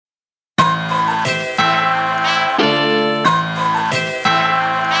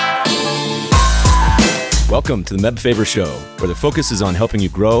Welcome to the Meb Faber Show, where the focus is on helping you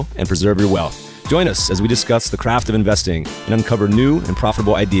grow and preserve your wealth. Join us as we discuss the craft of investing and uncover new and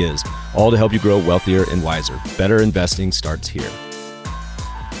profitable ideas, all to help you grow wealthier and wiser. Better investing starts here.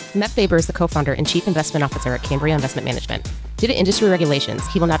 Meb Faber is the co-founder and chief investment officer at Cambria Investment Management. Due to industry regulations,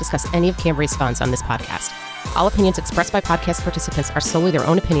 he will not discuss any of Cambria's funds on this podcast. All opinions expressed by podcast participants are solely their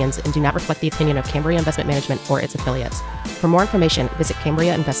own opinions and do not reflect the opinion of Cambria Investment Management or its affiliates. For more information, visit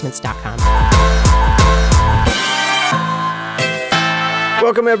CambriaInvestments.com.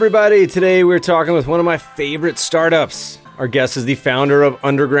 Welcome, everybody. Today we're talking with one of my favorite startups. Our guest is the founder of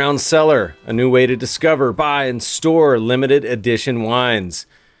Underground Cellar, a new way to discover, buy, and store limited edition wines.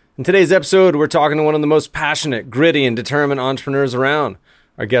 In today's episode, we're talking to one of the most passionate, gritty, and determined entrepreneurs around.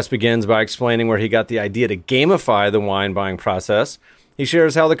 Our guest begins by explaining where he got the idea to gamify the wine buying process. He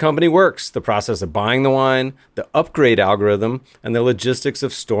shares how the company works, the process of buying the wine, the upgrade algorithm, and the logistics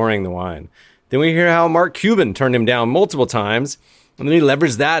of storing the wine. Then we hear how Mark Cuban turned him down multiple times, and then he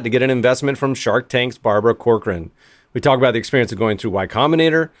leveraged that to get an investment from Shark Tank's Barbara Corcoran. We talk about the experience of going through Y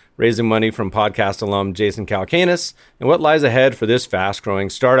Combinator, raising money from podcast alum Jason Calacanis, and what lies ahead for this fast-growing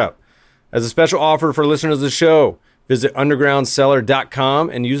startup. As a special offer for listeners of the show, visit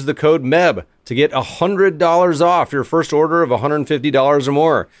undergroundcellar.com and use the code MEB to get $100 off your first order of $150 or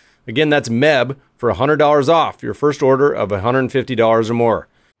more. Again, that's MEB for $100 off your first order of $150 or more.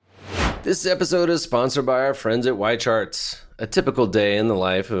 This episode is sponsored by our friends at YCharts. A typical day in the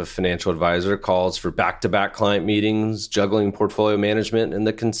life of a financial advisor calls for back-to-back client meetings, juggling portfolio management, and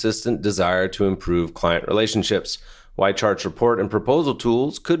the consistent desire to improve client relationships. YChart's report and proposal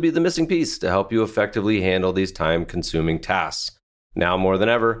tools could be the missing piece to help you effectively handle these time-consuming tasks. Now more than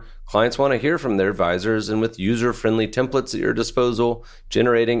ever, clients want to hear from their advisors, and with user-friendly templates at your disposal,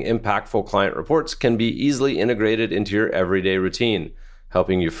 generating impactful client reports can be easily integrated into your everyday routine,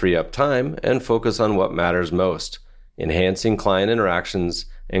 helping you free up time and focus on what matters most, enhancing client interactions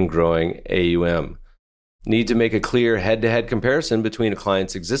and growing AUM. Need to make a clear head-to-head comparison between a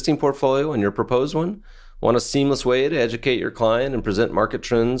client's existing portfolio and your proposed one? Want a seamless way to educate your client and present market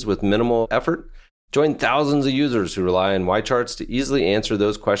trends with minimal effort? Join thousands of users who rely on YCharts to easily answer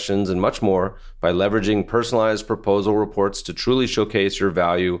those questions and much more by leveraging personalized proposal reports to truly showcase your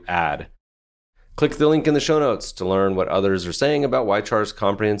value add. Click the link in the show notes to learn what others are saying about YChart's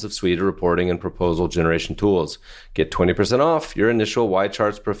comprehensive suite of reporting and proposal generation tools. Get 20% off your initial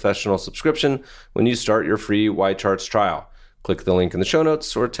YCharts professional subscription when you start your free YCharts trial. Click the link in the show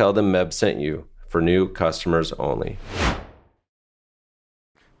notes or tell them Meb sent you, for new customers only.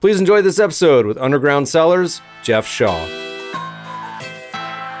 Please enjoy this episode with Underground Cellar's Jeff Shaw.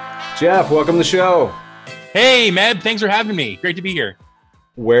 Jeff, welcome to the show. Hey, Meb, thanks for having me. Great to be here.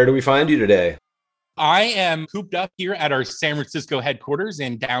 Where do we find you today? I am cooped up here at our San Francisco headquarters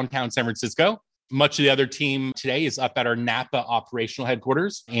in downtown San Francisco. Much of the other team today is up at our Napa operational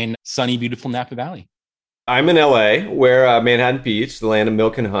headquarters in sunny, beautiful Napa Valley. I'm in LA, where Manhattan Beach, the land of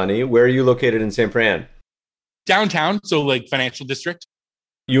milk and honey. Where are you located in San Fran? Downtown, so like financial district.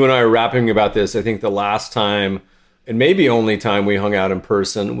 You and I are rapping about this. I think the last time, and maybe only time we hung out in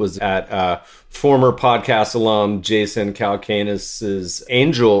person, was at former podcast alum Jason Calacanis'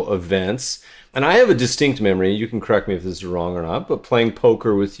 Angel events. And I have a distinct memory, you can correct me if this is wrong or not, but playing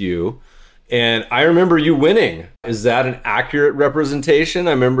poker with you. And I remember you winning. Is that an accurate representation?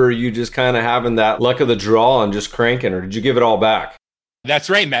 I remember you just kind of having that luck of the draw and just cranking, or did you give it all back? That's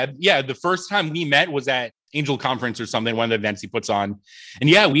right, Meb. Yeah, the first time we met was at Angel Conference or something, one of the events he puts on. And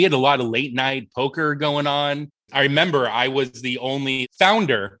yeah, we had a lot of late night poker going on. I remember I was the only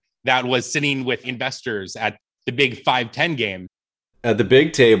founder that was sitting with investors at the big 5-10 game. At the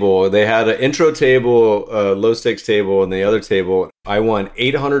big table, they had an intro table, a low stakes table, and the other table. I won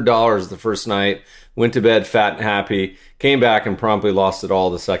 $800 the first night, went to bed fat and happy, came back and promptly lost it all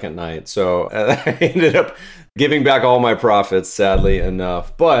the second night. So I ended up giving back all my profits, sadly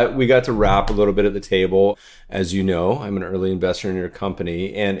enough. But we got to rap a little bit at the table. As you know, I'm an early investor in your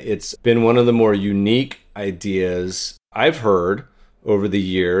company, and it's been one of the more unique ideas I've heard over the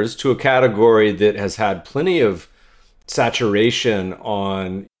years to a category that has had plenty of saturation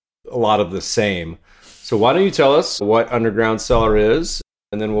on a lot of the same. So why don't you tell us what Underground Cellar is,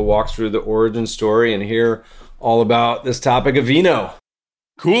 and then we'll walk through the origin story and hear all about this topic of vino.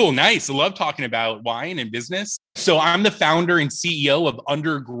 Cool, nice. I love talking about wine and business. So I'm the founder and CEO of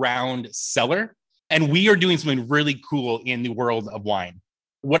Underground Cellar, and we are doing something really cool in the world of wine.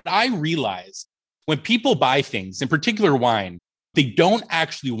 What I realized when people buy things, in particular wine, they don't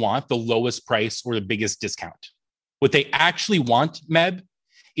actually want the lowest price or the biggest discount. What they actually want, Meb,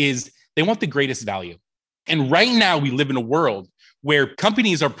 is they want the greatest value. And right now we live in a world where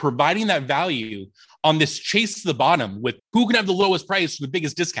companies are providing that value on this chase to the bottom with who can have the lowest price for the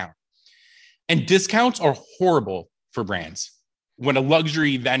biggest discount. And discounts are horrible for brands. When a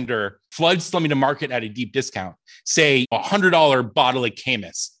luxury vendor floods something to market at a deep discount, say a $100 bottle of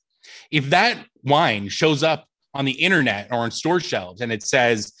Camus, if that wine shows up on the internet or on store shelves and it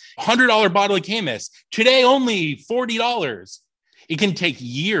says $100 bottle of Camus, today only $40, it can take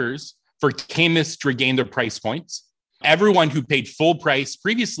years for Camus to regain their price points. Everyone who paid full price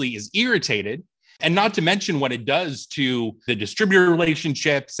previously is irritated. And not to mention what it does to the distributor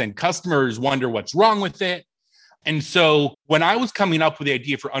relationships, and customers wonder what's wrong with it. And so when I was coming up with the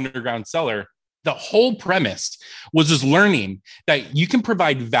idea for Underground Cellar, the whole premise was just learning that you can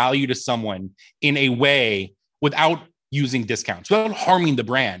provide value to someone in a way without using discounts, without harming the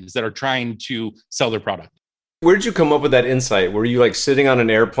brands that are trying to sell their product. Where did you come up with that insight? Were you like sitting on an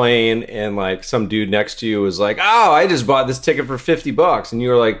airplane and like some dude next to you was like, oh, I just bought this ticket for $50. And you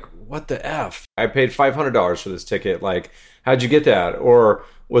were like, what the F? I paid $500 for this ticket. Like, how'd you get that? Or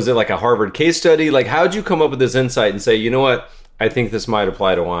was it like a Harvard case study? Like, how'd you come up with this insight and say, you know what? I think this might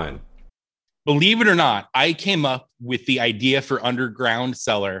apply to wine. Believe it or not, I came up with the idea for Underground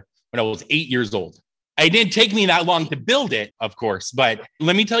Cellar when I was 8 years old. It didn't take me that long to build it, of course, but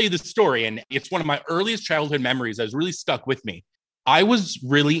let me tell you the story. And it's one of my earliest childhood memories that has really stuck with me. I was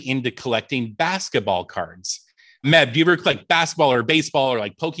really into collecting basketball cards. Meb, do you ever collect basketball or baseball or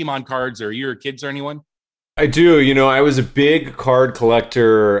like Pokemon cards, or your kids or anyone? I do. You know, I was a big card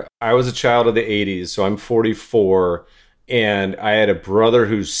collector. I was a child of the 80s, so I'm 44. And I had a brother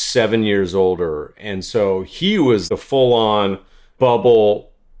who's 7 years older. And so he was the full-on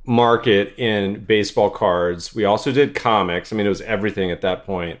bubble market in baseball cards. We also did comics. I mean, it was everything at that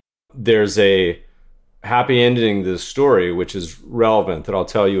point. There's a happy ending to the story, which is relevant, that I'll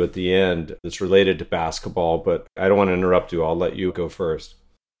tell you at the end. It's related to basketball, but I don't want to interrupt you. I'll let you go first.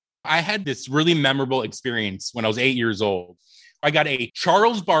 I had this really memorable experience when I was 8 years old. I got a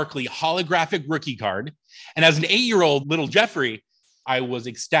Charles Barkley holographic rookie card. And as an 8-year-old little Jeffrey, I was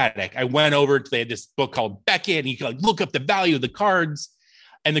ecstatic. I went over to, they had this book called Beckett, and you could like look up the value of the cards.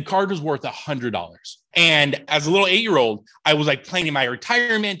 And the card was worth $100. And as a little 8-year-old, I was like planning my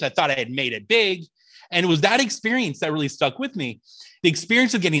retirement. I thought I had made it big. And it was that experience that really stuck with me. The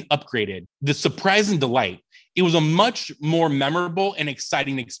experience of getting upgraded, the surprise and delight. It was a much more memorable and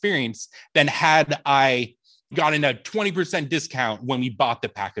exciting experience than had I gotten a 20% discount when we bought the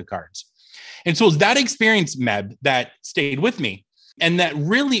pack of cards. And so it was that experience, Meb, that stayed with me. And that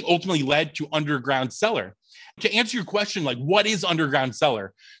really ultimately led to Underground Cellar. To answer your question, like, what is Underground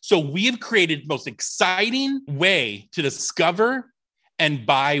Cellar? So we have created the most exciting way to discover and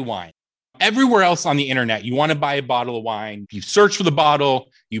buy wine. Everywhere else on the internet, you want to buy a bottle of wine, you search for the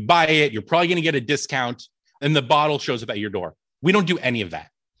bottle, you buy it, you're probably going to get a discount, and the bottle shows up at your door. We don't do any of that.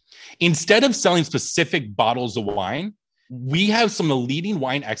 Instead of selling specific bottles of wine, we have some of the leading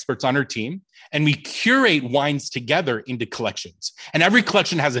wine experts on our team, and we curate wines together into collections. And every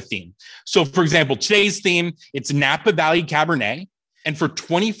collection has a theme. So for example, today's theme, it's Napa Valley Cabernet. And for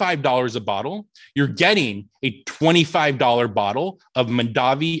 $25 a bottle, you're getting a $25 bottle of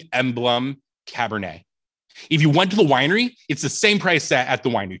Mondavi Emblem Cabernet. If you went to the winery, it's the same price at the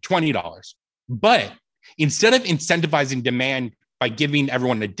winery, $20. But instead of incentivizing demand by giving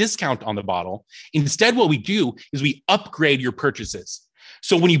everyone a discount on the bottle, instead what we do is we upgrade your purchases.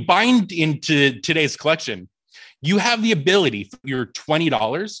 So when you buy into today's collection, you have the ability for your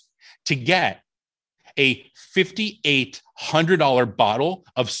 $20 to get a $5,800 bottle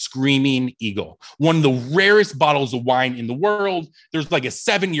of Screaming Eagle, one of the rarest bottles of wine in the world. There's like a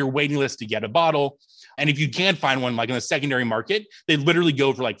 7-year waiting list to get a bottle. And if you can't find one, like in the secondary market, they literally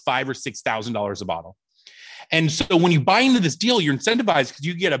go for like $5,000 or $6,000 a bottle. And so when you buy into this deal, you're incentivized because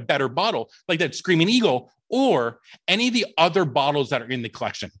you get a better bottle like that Screaming Eagle or any of the other bottles that are in the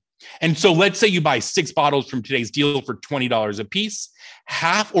collection. And so let's say you buy 6 bottles from today's deal for $20 a piece,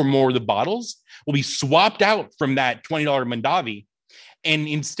 half or more of the bottles will be swapped out from that $20 Mondavi. And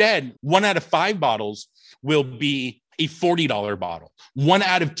instead, 1 out of 5 bottles will be a $40 bottle. 1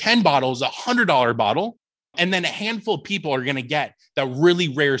 out of 10 bottles, a $100 bottle. And then a handful of people are going to get that really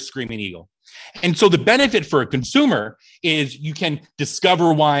rare Screaming Eagle. And so the benefit for a consumer is you can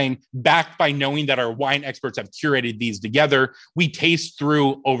discover wine backed by knowing that our wine experts have curated these together. We taste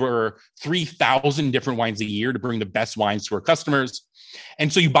through over 3,000 different wines a year to bring the best wines to our customers.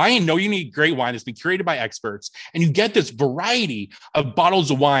 And so you buy and know you need great wine that's been curated by experts, and you get this variety of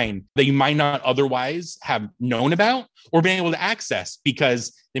bottles of wine that you might not otherwise have known about or been able to access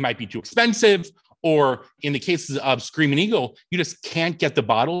because they might be too expensive. Or in the cases of Screaming Eagle, you just can't get the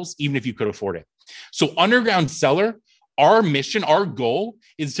bottles, even if you could afford it. So Underground Cellar Our mission, our goal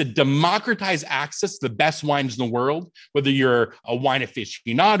is to democratize access to the best wines in the world, whether you're a wine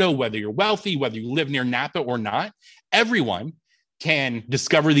aficionado, whether you're wealthy, whether you live near Napa or not. Everyone can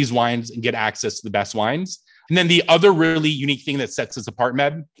discover these wines and get access to the best wines. And then the other really unique thing that sets us apart,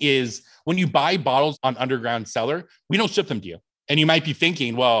 Meb, is when you buy bottles on Underground Cellar, we don't ship them to you. And you might be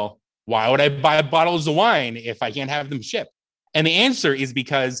thinking, well, why would I buy bottles of wine if I can't have them shipped? And the answer is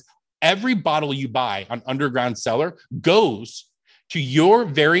because every bottle you buy on Underground Cellar goes to your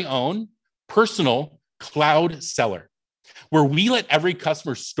very own personal cloud cellar, where we let every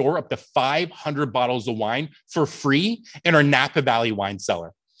customer store up to 500 bottles of wine for free in our Napa Valley wine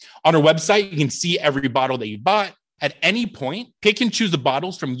cellar. On our website, you can see every bottle that you bought. At any point, pick and choose the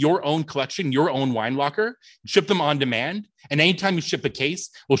bottles from your own collection, your own wine locker, ship them on demand. And anytime you ship a case,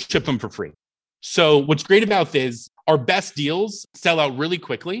 we'll ship them for free. So what's great about this, our best deals sell out really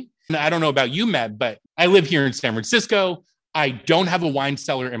quickly. And I don't know about you, Meb, but I live here in San Francisco. I don't have a wine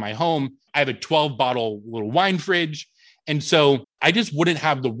cellar in my home. I have a 12-bottle little wine fridge. And so I just wouldn't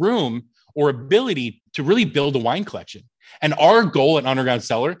have the room or ability to really build a wine collection. And our goal at Underground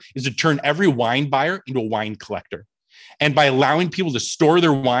Cellar is to turn every wine buyer into a wine collector. And by allowing people to store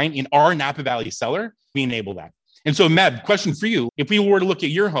their wine in our Napa Valley cellar, we enable that. And so, Meb, question for you. If we were to look at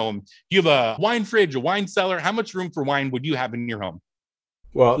your home, do you have a wine fridge, a wine cellar? How much room for wine would you have in your home?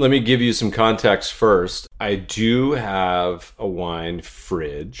 Well, let me give you some context first. I do have a wine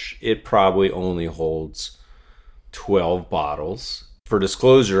fridge. It probably only holds 12 bottles. For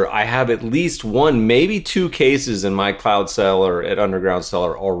disclosure, I have at least one, maybe two cases in my cloud cellar at Underground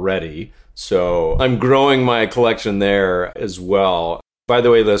Cellar already. So I'm growing my collection there as well. By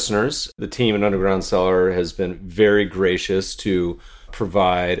the way, listeners, the team at Underground Cellar has been very gracious to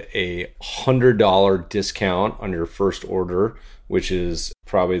provide a $100 discount on your first order, which is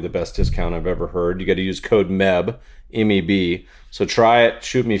probably the best discount I've ever heard. You got to use code MEB, M-E-B. So try it,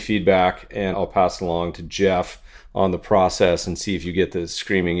 shoot me feedback, and I'll pass it along to Jeff on the process and see if you get the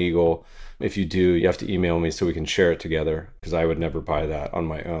Screaming Eagle. If you do, you have to email me so we can share it together, because I would never buy that on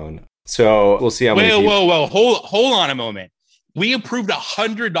my own. So we'll see how many people... Whoa. Hold on a moment. We approved a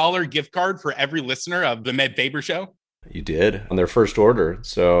 $100 gift card for every listener of the Meb Faber Show. You did on their first order.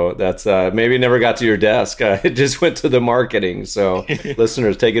 So that's maybe it never got to your desk. It just went to the marketing. So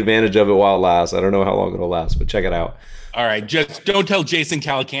listeners, take advantage of it while it lasts. I don't know how long it'll last, but check it out. All right. Just don't tell Jason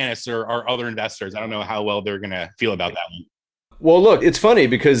Calacanis or our other investors. I don't know how well they're going to feel about that one. Well, look, it's funny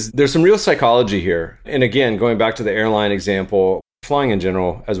because there's some real psychology here. And again, going back to the airline example, flying in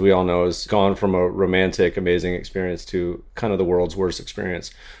general, as we all know, has gone from a romantic, amazing experience to kind of the world's worst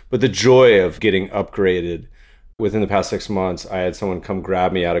experience. But the joy of getting upgraded within the past 6 months, I had someone come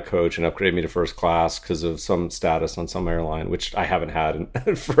grab me out of coach and upgrade me to first class because of some status on some airline, which I haven't had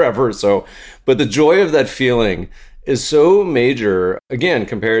in forever. So, but the joy of that feeling is so major, again,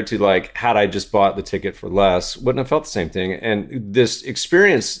 compared to like, had I just bought the ticket for less, wouldn't have felt the same thing. And this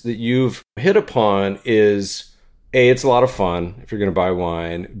experience that you've hit upon is, A, it's a lot of fun if you're going to buy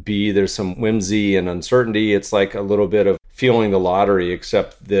wine. B, there's some whimsy and uncertainty. It's like a little bit of feeling the lottery,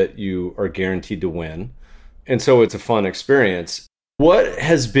 except that you are guaranteed to win. And so it's a fun experience. What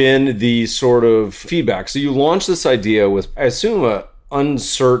has been the sort of feedback? So you launched this idea with, I assume, an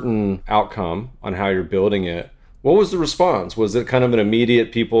uncertain outcome on how you're building it. What was the response? Was it kind of an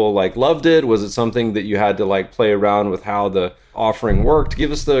immediate, people like loved it? Was it something that you had to like play around with how the offering worked?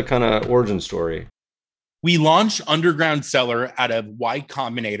 Give us the kind of origin story. We launched Underground Cellar out of Y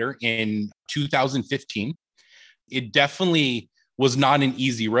Combinator in 2015. It definitely was not an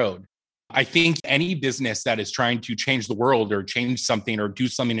easy road. I think any business that is trying to change the world or change something or do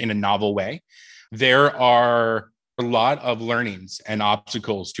something in a novel way, there are a lot of learnings and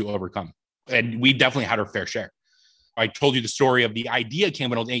obstacles to overcome. And we definitely had our fair share. I told you the story of the idea came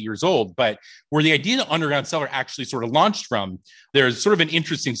when I was 8 years old, but where the idea of Underground Cellar actually sort of launched from, there's sort of an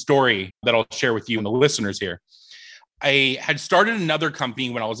interesting story that I'll share with you and the listeners here. I had started another company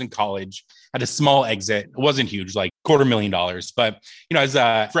when I was in college, had a small exit. It wasn't huge, like $250,000. But, as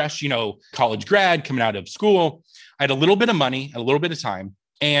a fresh, college grad coming out of school, I had a little bit of money, a little bit of time.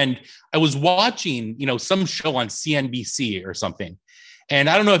 And I was watching, some show on CNBC or something. And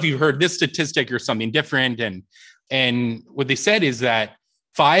I don't know if you've heard this statistic or something different. And what they said is that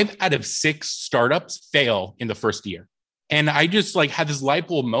 5 out of 6 startups fail in the first year. And I just had this light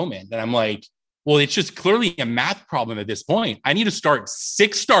bulb moment that I'm like, well, it's just clearly a math problem at this point. I need to start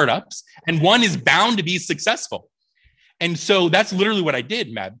 6 startups and one is bound to be successful. And so that's literally what I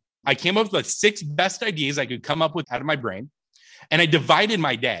did, Meb. I came up with the 6 best ideas I could come up with out of my brain. And I divided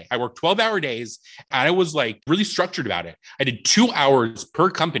my day. I worked 12-hour days and I was really structured about it. I did 2 hours per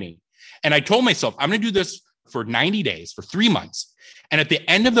company. And I told myself, I'm going to do this for 90 days, for 3 months. And at the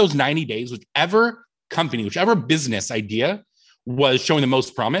end of those 90 days, whichever company, whichever business idea was showing the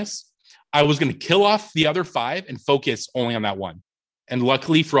most promise, I was going to kill off the other 5 and focus only on that one. And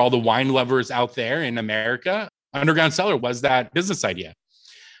luckily for all the wine lovers out there in America, Underground Cellar was that business idea.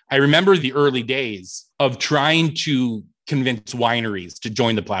 I remember the early days of trying to convince wineries to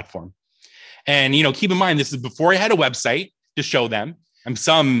join the platform. And, keep in mind, this is before I had a website to show them. I'm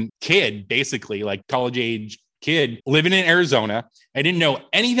some kid, basically, like college age kid living in Arizona. I didn't know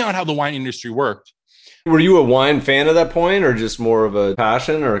anything about how the wine industry worked. Were you a wine fan at that point, or just more of a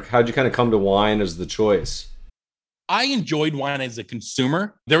passion, or how'd you kind of come to wine as the choice? I enjoyed wine as a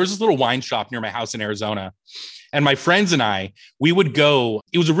consumer. There was this little wine shop near my house in Arizona. And my friends and I, we would go.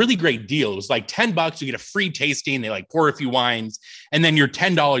 It was a really great deal. It was like $10. You get a free tasting. They like pour a few wines. And then your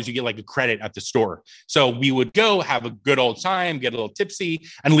 $10, you get like a credit at the store. So we would go have a good old time, get a little tipsy,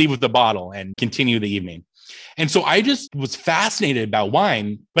 and leave with the bottle and continue the evening. And so I just was fascinated about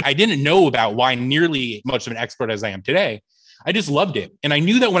wine, but I didn't know about wine nearly much of an expert as I am today. I just loved it. And I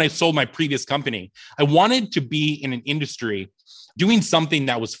knew that when I sold my previous company, I wanted to be in an industry doing something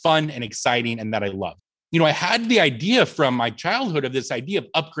that was fun and exciting and that I loved. I had the idea from my childhood of this idea of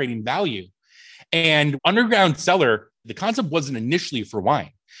upgrading value. And Underground Cellar, the concept wasn't initially for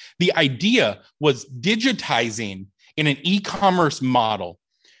wine. The idea was digitizing in an e-commerce model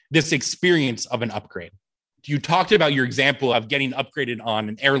this experience of an upgrade. You talked about your example of getting upgraded on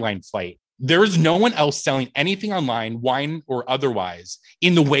an airline flight. There is no one else selling anything online, wine or otherwise,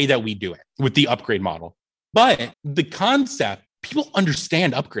 in the way that we do it with the upgrade model. But the concept, people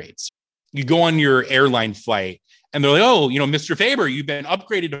understand upgrades. You go on your airline flight and they're like, oh, Mr. Faber, you've been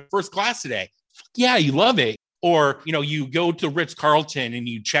upgraded to first class today. Yeah, you love it. Or, you go to Ritz-Carlton and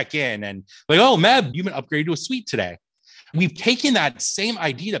you check in and like, oh, Meb, you've been upgraded to a suite today. We've taken that same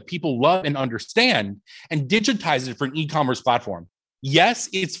idea that people love and understand and digitized it for an e-commerce platform. Yes,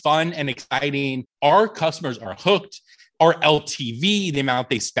 it's fun and exciting. Our customers are hooked. Our LTV, the amount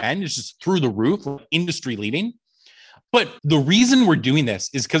they spend, is just through the roof, industry leading. But the reason we're doing this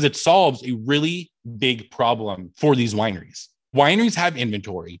is because it solves a really big problem for these wineries. Wineries have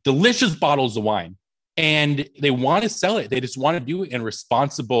inventory, delicious bottles of wine, and they want to sell it. They just want to do it in a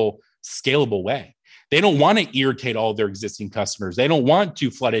responsible, scalable way. They don't want to irritate all their existing customers. They don't want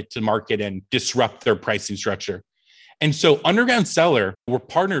to flood it to market and disrupt their pricing structure. And so Underground Cellar, we're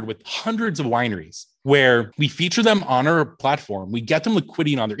partnered with hundreds of wineries where we feature them on our platform. We get them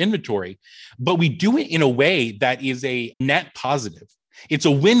liquidity on their inventory, but we do it in a way that is a net positive. It's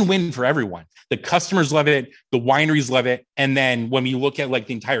a win-win for everyone. The customers love it. The wineries love it. And then when we look at like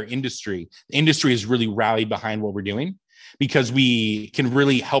the entire industry, the industry has really rallied behind what we're doing because we can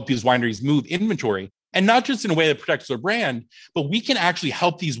really help these wineries move inventory. And not just in a way that protects their brand, but we can actually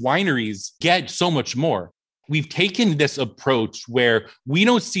help these wineries get so much more. We've taken this approach where we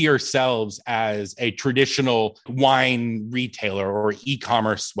don't see ourselves as a traditional wine retailer or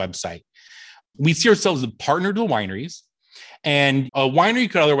e-commerce website. We see ourselves as a partner to the wineries. And a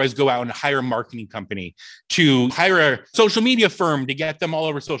winery could otherwise go out and hire a marketing company to hire a social media firm to get them all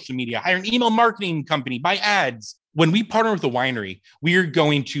over social media, hire an email marketing company, buy ads. When we partner with a winery, we are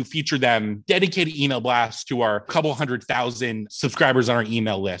going to feature them dedicated email blasts to our couple 100,000 subscribers on our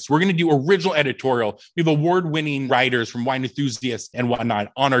email list. We're going to do original editorial. We have award-winning writers from Wine Enthusiasts and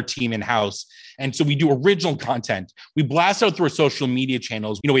whatnot on our team in-house. And so we do original content. We blast out through our social media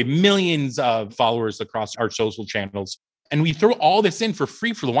channels. We have millions of followers across our social channels. And we throw all this in for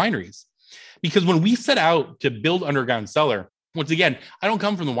free for the wineries. Because when we set out to build Underground Cellar, once again, I don't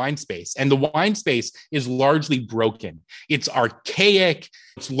come from the wine space, and the wine space is largely broken. It's archaic.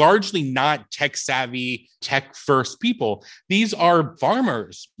 It's largely not tech savvy, tech first people. These are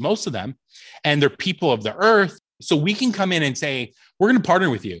farmers, most of them, and they're people of the earth. So we can come in and say, we're going to partner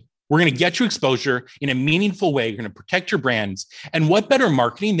with you. We're going to get you exposure in a meaningful way. You're going to protect your brands. And what better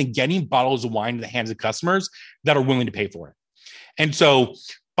marketing than getting bottles of wine in the hands of customers that are willing to pay for it? And so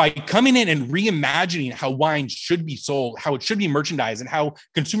by coming in and reimagining how wine should be sold, how it should be merchandised, and how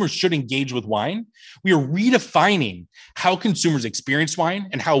consumers should engage with wine, we are redefining how consumers experience wine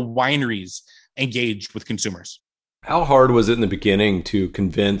and how wineries engage with consumers. How hard was it in the beginning to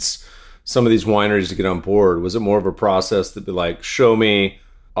convince some of these wineries to get on board? Was it more of a process that be like, show me,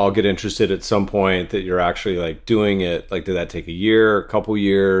 I'll get interested at some point, that you're actually like doing it? Like, did that take a year, a couple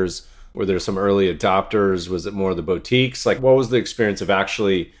years? Were there some early adopters? Was it more the boutiques? Like, what was the experience of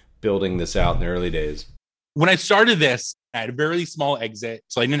actually building this out in the early days? When I started this, I had a very small exit.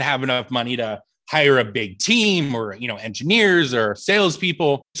 So I didn't have enough money to hire a big team or, engineers or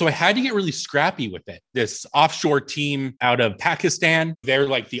salespeople. So I had to get really scrappy with it. This offshore team out of Pakistan, they're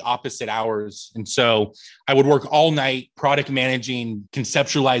like the opposite hours. And so I would work all night product managing,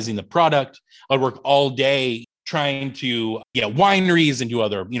 conceptualizing the product. I'd work all day trying to get wineries and do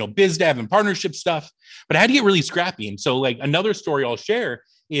other, biz dev and partnership stuff. But I had to get really scrappy. And so like another story I'll share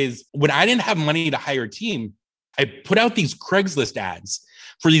is when I didn't have money to hire a team, I put out these Craigslist ads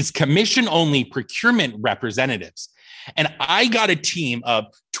for these commission-only procurement representatives. And I got a team of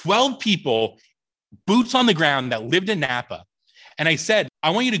 12 people, boots on the ground, that lived in Napa. And I said,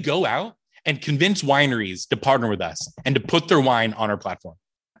 I want you to go out and convince wineries to partner with us and to put their wine on our platform.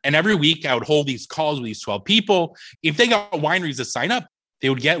 And every week I would hold these calls with these 12 people. If they got wineries to sign up, they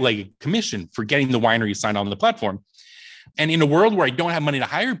would get like a commission for getting the winery signed on the platform. And in a world where I don't have money to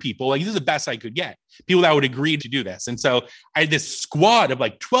hire people, like this is the best I could get, people that would agree to do this. And so I had this squad of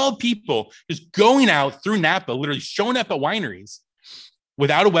like 12 people just going out through Napa, literally showing up at wineries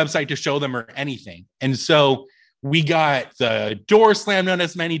without a website to show them or anything. And so we got the door slammed on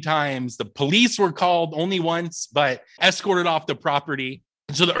us many times. The police were called only once, but escorted off the property.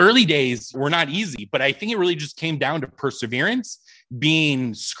 And so the early days were not easy, but I think it really just came down to perseverance,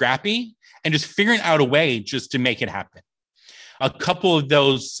 being scrappy, and just figuring out a way just to make it happen. A couple of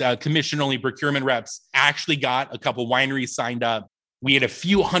those commission-only procurement reps actually got a couple wineries signed up. We had a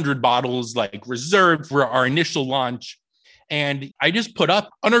few hundred bottles like reserved for our initial launch. And I just put up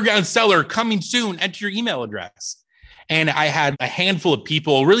Underground Cellar coming soon, enter your email address. And I had a handful of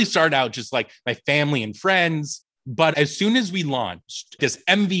people really start out just like my family and friends. But as soon as we launched this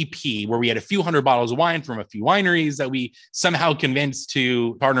MVP, where we had a few hundred bottles of wine from a few wineries that we somehow convinced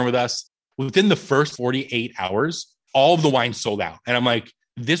to partner with us, within the first 48 hours, all of the wine sold out. And I'm like,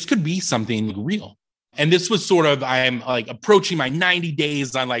 this could be something real. And this was sort of, I'm like approaching my 90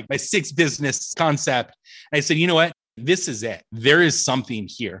 days on like my 6 business concept. And I said, you know what? This is it. There is something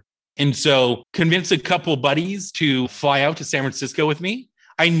here. And so convinced a couple buddies to fly out to San Francisco with me.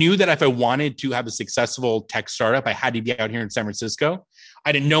 I knew that if I wanted to have a successful tech startup, I had to be out here in San Francisco.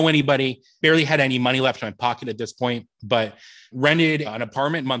 I didn't know anybody, barely had any money left in my pocket at this point, but rented an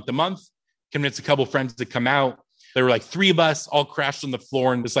apartment month to month, convinced a couple friends to come out. There were like 3 of us all crashed on the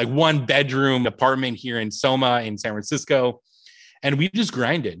floor in this like 1-bedroom apartment here in Soma in San Francisco. And we just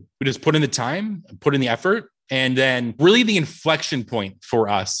grinded. We just put in the time, put in the effort. And then really the inflection point for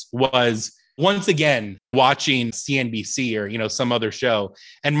us was once again watching CNBC or, some other show.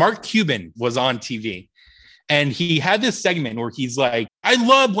 And Mark Cuban was on TV. And he had this segment where he's like, I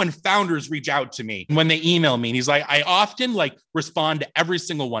love when founders reach out to me when they email me. And he's like, I often like respond to every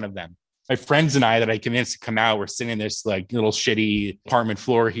single one of them. My friends and I that I convinced to come out, we're sitting in this like little shitty apartment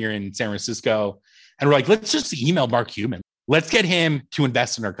floor here in San Francisco. And we're like, let's just email Mark Cuban. Let's get him to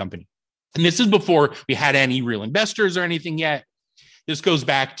invest in our company. And this is before we had any real investors or anything yet. This goes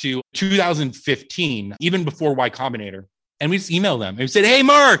back to 2015, even before Y Combinator. And we just emailed them and we said, hey,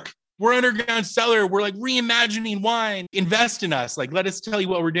 Mark, we're Underground Cellar. We're like reimagining wine. Invest in us. Like, let us tell you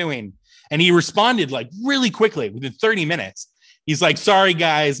what we're doing. And he responded like really quickly within 30 minutes. He's like, sorry,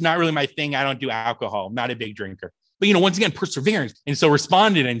 guys, not really my thing. I don't do alcohol. I'm not a big drinker. But, once again, perseverance. And so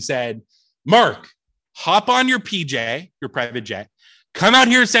responded and said, Mark, hop on your PJ, your private jet, come out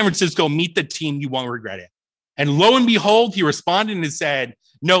here in San Francisco, meet the team. You won't regret it. And lo and behold, he responded and said,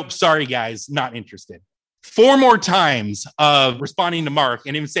 nope, sorry, guys, not interested. 4 more times of responding to Mark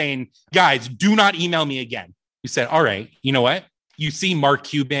and him saying, guys, do not email me again. We said, all right, you know what? You see Mark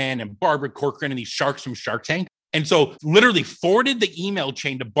Cuban and Barbara Corcoran and these sharks from Shark Tank. And so literally forwarded the email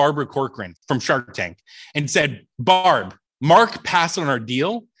chain to Barbara Corcoran from Shark Tank and said, Barb, Mark passed on our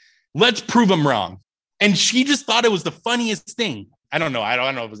deal. Let's prove him wrong. And she just thought it was the funniest thing. I don't know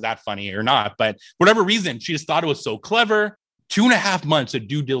if it was that funny or not, but for whatever reason, she just thought it was so clever. 2.5 months of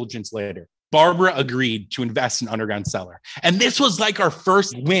due diligence later, Barbara agreed to invest in Underground Cellar. And this was like our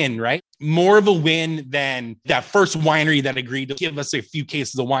first win, right? More of a win than that first winery that agreed to give us a few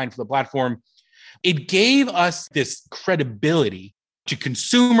cases of wine for the platform. It gave us this credibility to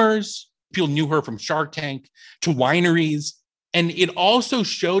consumers. People knew her from Shark Tank, to wineries. And it also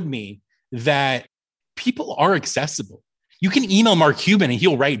showed me that people are accessible. You can email Mark Cuban and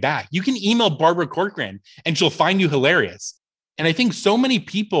he'll write back. You can email Barbara Corcoran and she'll find you hilarious. And I think so many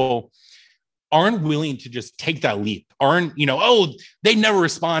people aren't willing to just take that leap, they never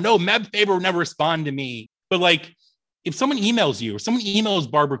respond. Oh, Meb Faber will never respond to me. But like, if someone emails you or someone emails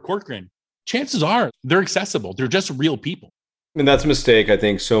Barbara Corcoran, chances are they're accessible. They're just real people. And that's a mistake I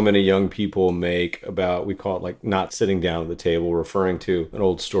think so many young people make about, we call it like not sitting down at the table, referring to an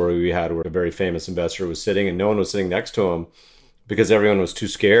old story we had where a very famous investor was sitting and no one was sitting next to him because everyone was too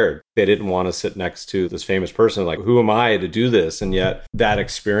scared They didn't want to sit next to this famous person. Like, who am I to do this? And yet that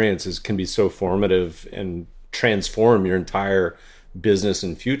experience can be so formative and transform your entire business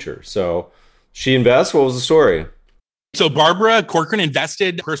and future. So she invests. What was the story? So Barbara Corcoran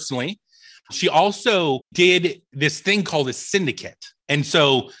invested personally. She also did this thing called a syndicate. And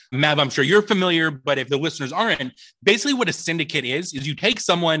so, Mav, I'm sure you're familiar, but if the listeners aren't, basically what a syndicate is you take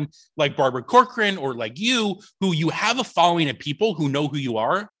someone like Barbara Corcoran or like you, who you have a following of people who know who you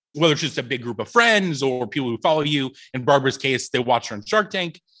are, whether it's just a big group of friends or people who follow you. In Barbara's case, they watch her on Shark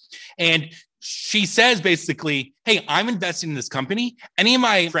Tank. And she says basically, hey, I'm investing in this company. Any of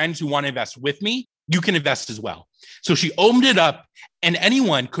my friends who want to invest with me, you can invest as well. So she opened it up and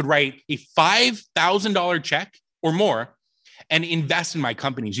anyone could write a $5,000 check or more and invest in my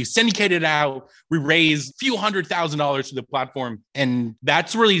company. She syndicated it out. We raised a few $100,000 to the platform. And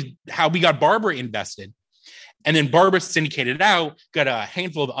that's really how we got Barbara invested. And then Barbara syndicated it out, got a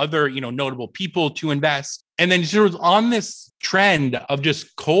handful of other, notable people to invest. And then she was on this trend of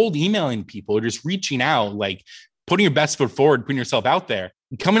just cold emailing people, just reaching out, like putting your best foot forward, putting yourself out there.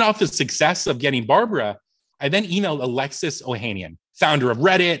 Coming off the success of getting Barbara, I then emailed Alexis Ohanian, founder of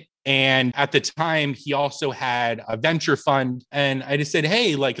Reddit. And at the time, he also had a venture fund. And I just said,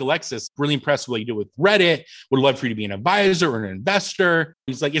 hey, like Alexis, really impressed with what you do with Reddit. Would love for you to be an advisor or an investor.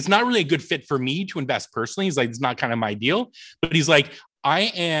 He's like, it's not really a good fit for me to invest personally. He's like, it's not kind of my deal. But he's like,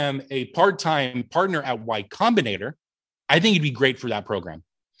 I am a part-time partner at Y Combinator. I think it'd be great for that program.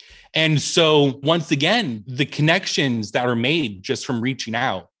 And so once again, the connections that are made just from reaching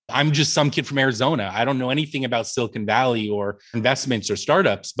out. I'm just some kid from Arizona. I don't know anything about Silicon Valley or investments or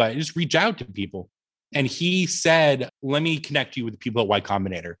startups, but I just reach out to people. And he said, let me connect you with the people at Y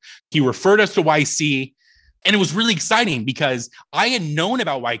Combinator. He referred us to YC. And it was really exciting because I had known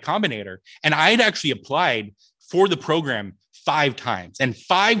about Y Combinator and I had actually applied for the program 5 times. And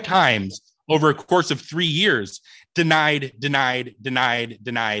 5 times over a course of 3 years, denied.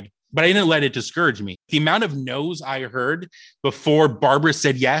 But I didn't let it discourage me. The amount of no's I heard before Barbara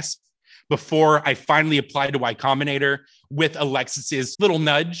said yes, before I finally applied to Y Combinator with Alexis's little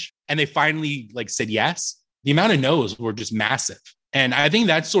nudge, and they finally said yes, the amount of no's were just massive. And I think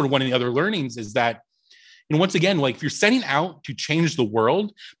that's sort of one of the other learnings is that, once again, if you're setting out to change the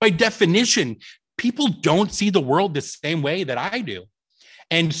world, by definition, people don't see the world the same way that I do.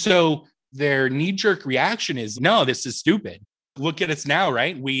 And so their knee-jerk reaction is, no, this is stupid. Look at us now,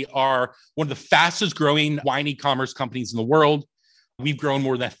 right? We are one of the fastest growing wine e-commerce companies in the world. We've grown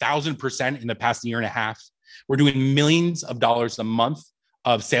more than 1,000% in the past year and a half. We're doing millions of dollars a month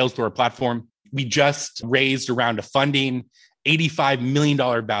of sales through our platform. We just raised a round of funding, $85 million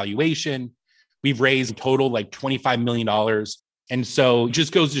valuation. We've raised a total $25 million. And so it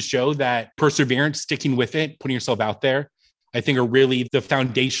just goes to show that perseverance, sticking with it, putting yourself out there, I think are really the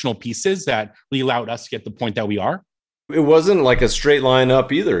foundational pieces that really allowed us to get the point that we are. It wasn't like a straight line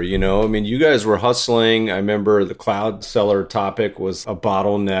up either, you guys were hustling. I remember the cloud Cellar topic was a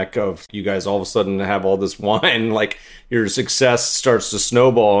bottleneck of you guys all of a sudden have all this wine, your success starts to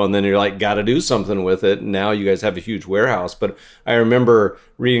snowball and then you're got to do something with it. And now you guys have a huge warehouse. But I remember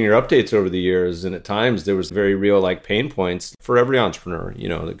reading your updates over the years and at times there was very real pain points for every entrepreneur,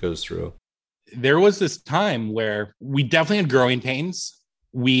 that goes through. There was this time where we definitely had growing pains.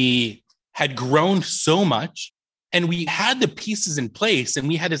 We had grown so much. And we had the pieces in place and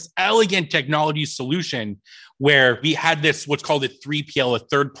we had this elegant technology solution where we had this, what's called a 3PL, a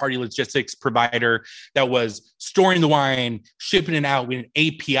third-party logistics provider that was storing the wine, shipping it out with an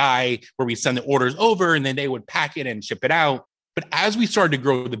API where we send the orders over and then they would pack it and ship it out. But as we started to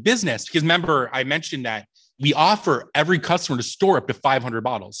grow the business, because remember, I mentioned that we offer every customer to store up to 500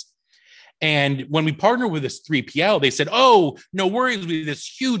 bottles. And when we partnered with this 3PL, they said, oh, no worries, we have this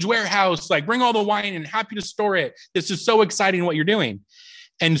huge warehouse, bring all the wine and happy to store it. This is so exciting what you're doing.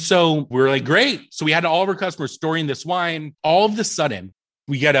 And so we were great. So we had all of our customers storing this wine. All of a sudden,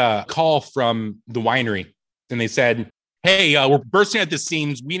 we get a call from the winery and they said, hey, we're bursting at the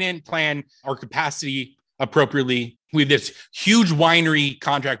seams. We didn't plan our capacity appropriately. We have this huge winery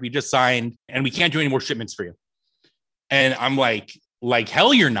contract we just signed and we can't do any more shipments for you. And I'm like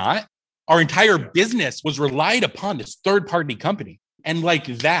hell, you're not. Our entire business was relied upon this third-party company. And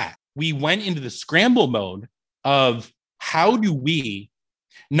that, we went into the scramble mode of how do we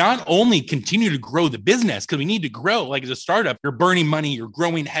not only continue to grow the business, because we need to grow, as a startup, you're burning money, you're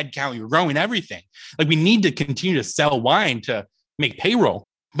growing headcount, you're growing everything. We need to continue to sell wine to make payroll.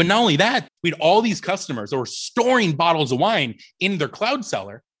 But not only that, we had all these customers that were storing bottles of wine in their cloud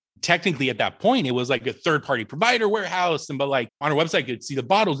cellar. Technically at that point, it was a third-party provider warehouse. But on our website, you could see the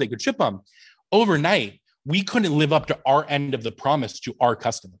bottles, they could ship them. Overnight, we couldn't live up to our end of the promise to our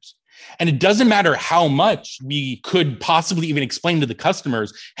customers. And it doesn't matter how much we could possibly even explain to the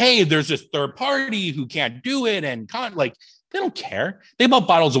customers, hey, there's this third party who can't do it. And they don't care. They bought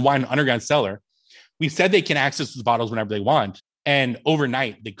bottles of wine in Underground Cellar. We said they can access those bottles whenever they want. And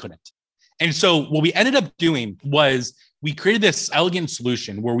overnight, they couldn't. And so what we ended up doing was we created this elegant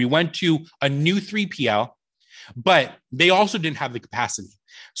solution where we went to a new 3PL, but they also didn't have the capacity.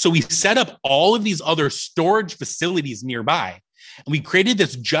 So we set up all of these other storage facilities nearby. And we created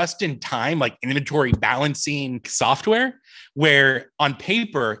this just-in-time, like inventory balancing software where on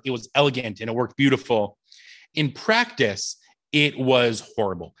paper, it was elegant and it worked beautiful. In practice, it was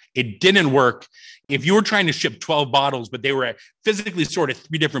horrible. It didn't work. If you were trying to ship 12 bottles, but they were physically stored at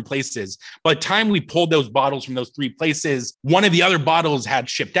 3 different places, by the time we pulled those bottles from those 3 places, one of the other bottles had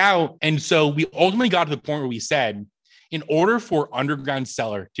shipped out. And so we ultimately got to the point where we said, in order for Underground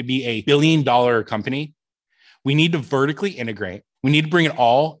Cellar to be a $1 billion company, we need to vertically integrate. We need to bring it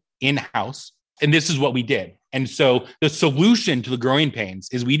all in-house. And this is what we did. And so the solution to the growing pains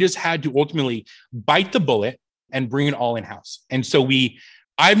is we just had to ultimately bite the bullet and bring it all in-house. And so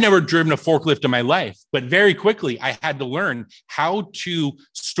I've never driven a forklift in my life, but very quickly I had to learn how to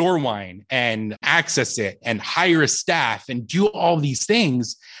store wine and access it and hire a staff and do all these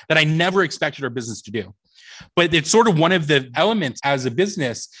things that I never expected our business to do. But it's sort of one of the elements as a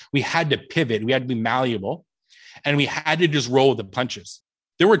business, we had to pivot, we had to be malleable, and we had to just roll with the punches.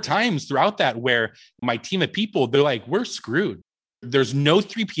 There were times throughout that where my team of people, they're like, we're screwed. There's no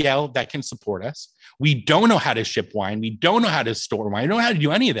 3PL that can support us. We don't know how to ship wine. We don't know how to store wine. We don't know how to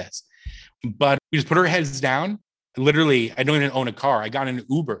do any of this. But we just put our heads down. Literally, I don't even own a car. I got an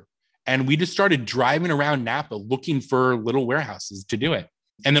Uber and we just started driving around Napa looking for little warehouses to do it.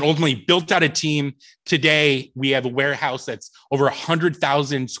 And then ultimately built out a team. Today, we have a warehouse that's over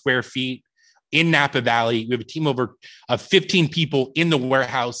 100,000 square feet in Napa Valley. We have a team of 15 people in the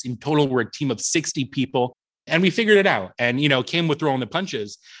warehouse. In total, we're a team of 60 people. And we figured it out and, came with throwing the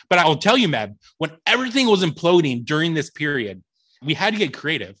punches. But I will tell you, Meb, when everything was imploding during this period, we had to get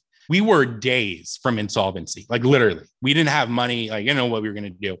creative. We were days from insolvency, like literally. We didn't have money, what we were going to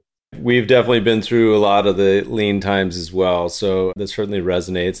do. We've definitely been through a lot of the lean times as well. So that certainly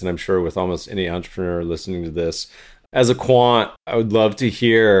resonates. And I'm sure with almost any entrepreneur listening to this. As a quant, I would love to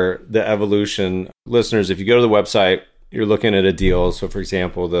hear the evolution. Listeners, if you go to the website, you're looking at a deal. So for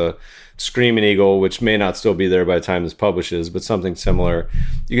example, the Screaming Eagle, which may not still be there by the time this publishes, but something similar.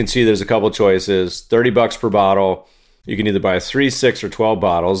 You can see there's a couple choices, $30 per bottle. You can either buy 3, 6, or 12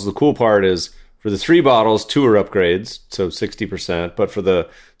 bottles. The cool part is for the 3 bottles, 2 are upgrades, so 60%. But for the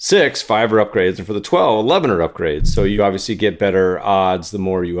 6, 5 are upgrades. And for the 12, 11 are upgrades. So you obviously get better odds the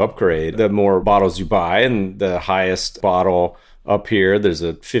more you upgrade, the more bottles you buy. And the highest bottle up here, there's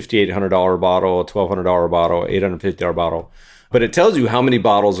a $5,800 bottle, a $1,200 bottle, $850 bottle. But it tells you how many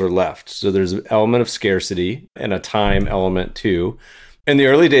bottles are left. So there's an element of scarcity and a time element too. In the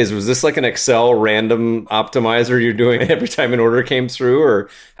early days, was this like an Excel random optimizer you're doing every time an order came through? Or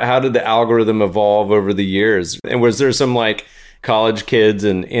how did the algorithm evolve over the years? And was there some college kids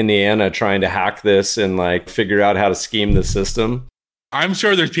in Indiana trying to hack this and figure out how to scheme the system? I'm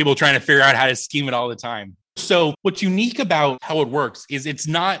sure there's people trying to figure out how to scheme it all the time. So what's unique about how it works is it's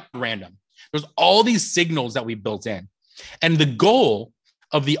not random. There's all these signals that we built in. And the goal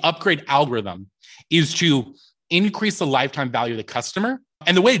of the upgrade algorithm is to increase the lifetime value of the customer.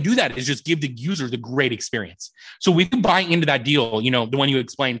 And the way to do that is just give the users a great experience. So we can buy into that deal, the one you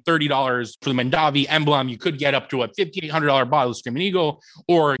explained, $30 for the Mondavi emblem. You could get up to a $5,800 bottle of Screaming Eagle,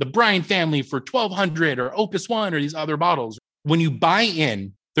 or the Bryan family for $1,200, or Opus One, or these other bottles. When you buy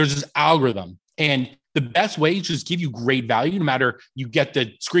in, there's this algorithm. And the best way is just give you great value, no matter you get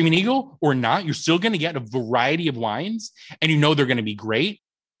the Screaming Eagle or not. You're still going to get a variety of wines, and they're going to be great,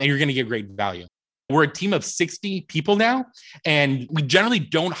 and you're going to get great value. We're a team of 60 people now, and we generally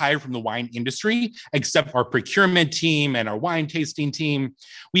don't hire from the wine industry, except our procurement team and our wine tasting team.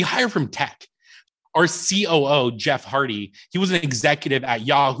 We hire from tech. Our COO, Jeff Hardy, he was an executive at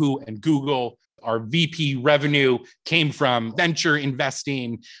Yahoo and Google. Our VP revenue came from venture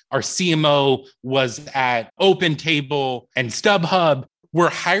investing. Our CMO was at OpenTable and StubHub. We're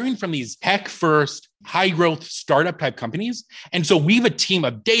hiring from these tech-first, high-growth startup type companies. And so we have a team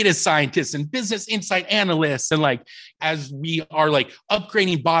of data scientists and business insight analysts. And as we are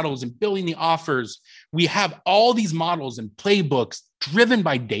upgrading bottles and building the offers, we have all these models and playbooks driven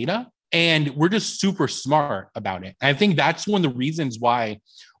by data. And we're just super smart about it. And I think that's one of the reasons why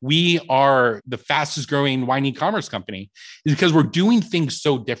we are the fastest growing wine e-commerce company, is because we're doing things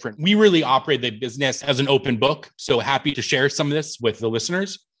so different. We really operate the business as an open book. So happy to share some of this with the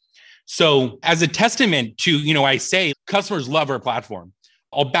listeners. So as a testament to, I say customers love our platform.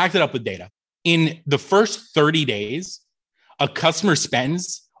 I'll back that up with data. In the first 30 days, a customer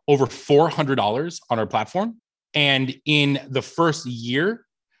spends over $400 on our platform. And in the first year,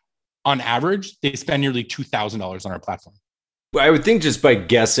 on average, they spend nearly $2,000 on our platform. I would think just by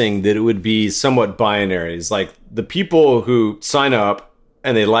guessing that it would be somewhat binary. It's like the people who sign up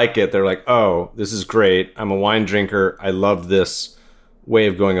and they like it, they're like, oh, this is great. I'm a wine drinker. I love this way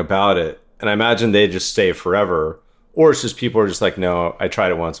of going about it. And I imagine they just stay forever. Or it's just people are just like, no, I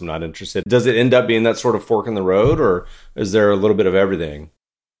tried it once, I'm not interested. Does it end up being that sort of fork in the road, or is there a little bit of everything?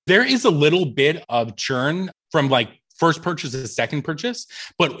 There is a little bit of churn from like first purchase to second purchase.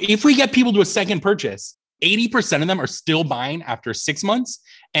 But if we get people to a second purchase, 80% of them are still buying after 6 months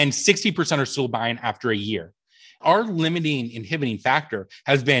and 60% are still buying after a year. Our limiting inhibiting factor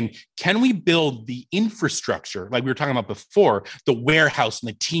has been, can we build the infrastructure, like we were talking about before, the warehouse and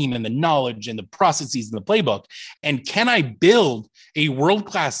the team and the knowledge and the processes and the playbook? And can I build a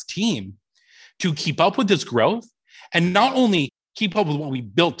world-class team to keep up with this growth? And not only keep up with what we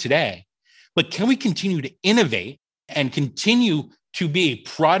built today, but can we continue to innovate and continue to be a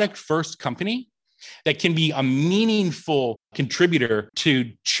product-first company that can be a meaningful contributor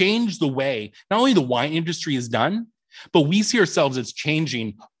to change the way not only the wine industry is done, but we see ourselves as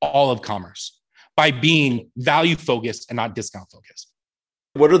changing all of commerce by being value-focused and not discount-focused.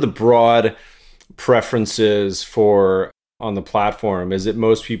 What are the broad preferences for on the platform? Is it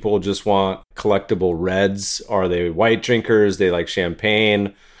most people just want collectible reds? Are they white drinkers? They like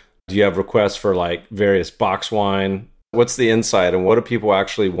champagne? Do you have requests for like various box wine? What's the insight and what do people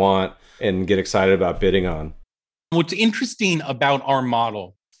actually want and get excited about bidding on? What's interesting about our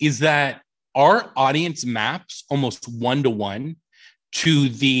model is that our audience maps almost one-to-one to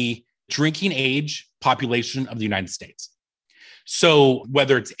the drinking age population of the United States. So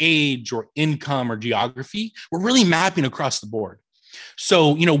whether it's age or income or geography, we're really mapping across the board.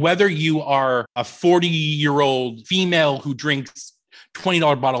 So, whether you are a 40-year-old female who drinks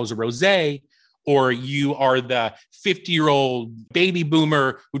 $20 bottles of rosé, or you are the 50-year-old baby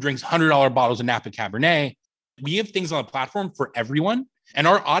boomer who drinks $100 bottles of Napa Cabernet. We have things on the platform for everyone, and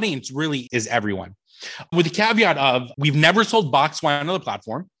our audience really is everyone. With the caveat of we've never sold box wine on the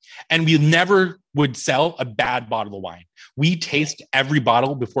platform, and we never would sell a bad bottle of wine. We taste every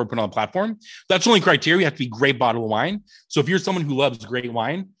bottle before we put it on the platform. That's the only criteria. We have to be a great bottle of wine. So if you're someone who loves great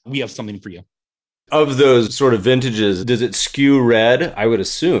wine, we have something for you. Of those sort of vintages, does it skew red? I would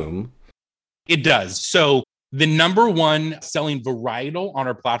assume. It does. So the number one selling varietal on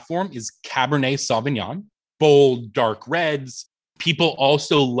our platform is Cabernet Sauvignon, bold, dark reds. People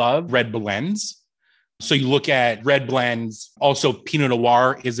also love red blends. So you look at red blends. Also, Pinot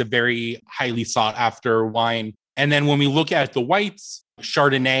Noir is a very highly sought after wine. And then when we look at the whites,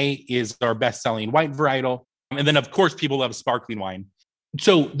 Chardonnay is our best-selling white varietal. And then, of course, people love sparkling wine.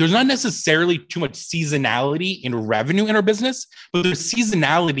 So there's not necessarily too much seasonality in revenue in our business, but there's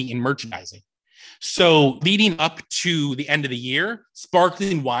seasonality in merchandising. So leading up to the end of the year,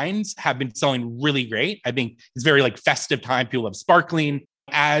 sparkling wines have been selling really great. I think it's very like festive time. People love sparkling.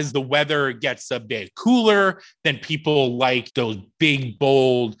 As the weather gets a bit cooler, then people like those big,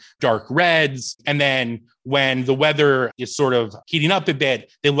 bold, dark reds. And then when the weather is sort of heating up a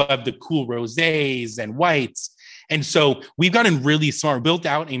bit, they love the cool rosés and whites. And so we've gotten really smart, built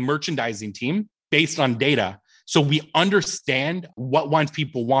out a merchandising team based on data. So we understand what wines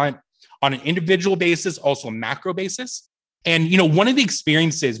people want on an individual basis, also a macro basis. And, one of the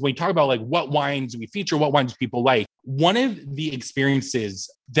experiences when we talk about like what wines we feature, what wines people like, one of the experiences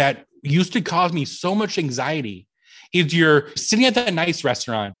that used to cause me so much anxiety is you're sitting at that nice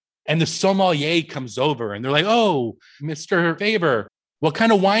restaurant and the sommelier comes over and they're like, oh, Mr. Faber, what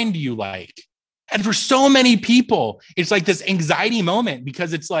kind of wine do you like? And for so many people, it's like this anxiety moment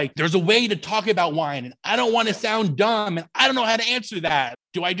because it's like, there's a way to talk about wine and I don't want to sound dumb and I don't know how to answer that.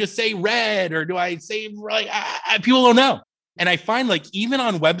 Do I just say red or do I say like, people don't know. And I find like even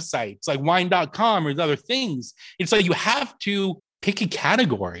on websites like wine.com or other things, it's like you have to pick a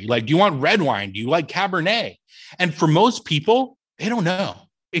category. Like, do you want red wine? Do you like Cabernet? And for most people, they don't know.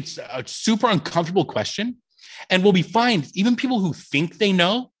 It's a super uncomfortable question. And what we find, even people who think they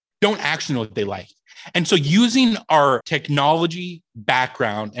know, don't actually know what they like. And so using our technology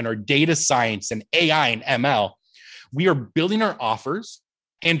background and our data science and AI and ML, we are building our offers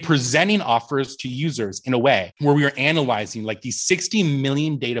and presenting offers to users in a way where we are analyzing like these 60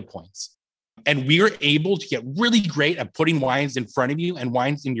 million data points. And we are able to get really great at putting wines in front of you and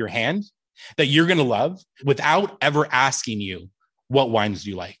wines in your hand that you're going to love without ever asking you, what wines do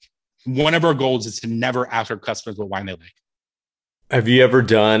you like? One of our goals is to never ask our customers what wine they like. Have you ever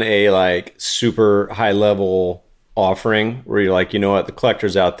done a like super high level offering where you're like, you know what, the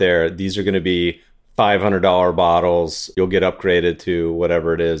collectors out there, these are going to be $500 bottles. You'll get upgraded to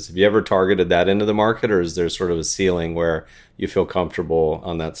whatever it is. Have you ever targeted that into the market, or is there sort of a ceiling where you feel comfortable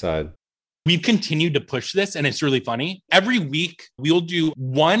on that side? We've continued to push this, and it's really funny. Every week, we'll do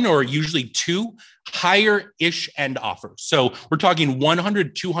one or usually two higher-ish end offers. So we're talking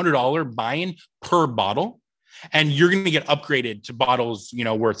 $100, $200 buy-in per bottle, and you're going to get upgraded to bottles,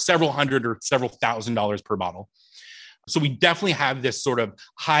 worth several hundred or several $1,000s per bottle. So we definitely have this sort of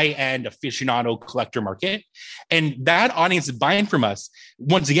high-end aficionado collector market. And that audience is buying from us,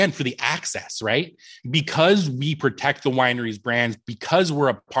 once again, for the access, right? Because we protect the winery's brands, because we're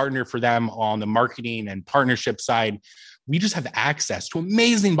a partner for them on the marketing and partnership side, we just have access to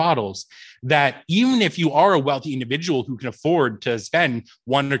amazing bottles that even if you are a wealthy individual who can afford to spend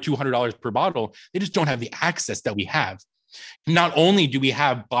 $100 or $200 per bottle, they just don't have the access that we have. Not only do we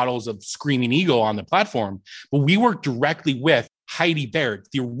have bottles of Screaming Eagle on the platform, but we work directly with Heidi Baird,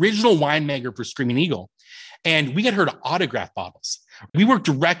 the original winemaker for Screaming Eagle. And we get her to autograph bottles. We work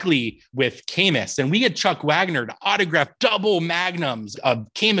directly with Camus, and we get Chuck Wagner to autograph double magnums of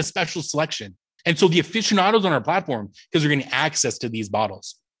Camus Special Selection. And so the aficionados on our platform, because they're getting access to these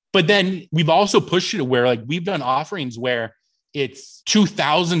bottles. But then we've also pushed it to where we've done offerings where it's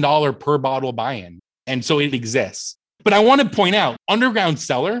 $2,000 per bottle buy-in. And so it exists. But I want to point out, Underground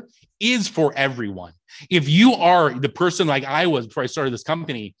Cellar is for everyone. If you are the person like I was before I started this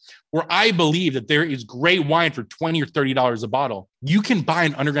company, where I believe that there is great wine for $20 or $30 a bottle, you can buy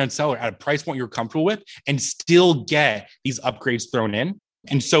an Underground Cellar at a price point you're comfortable with and still get these upgrades thrown in.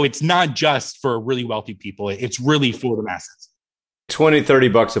 And so it's not just for really wealthy people. It's really for the masses. 20, 30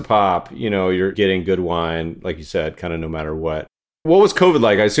 bucks a pop, you're getting good wine, like you said, kind of no matter what. What was COVID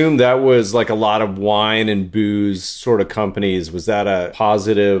like? I assume that was like a lot of wine and booze sort of companies. Was that a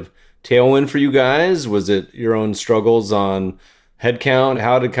positive tailwind for you guys? Was it your own struggles on headcount?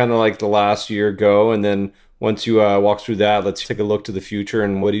 How did kind of like the last year go? And then once you walk through that, let's take a look to the future.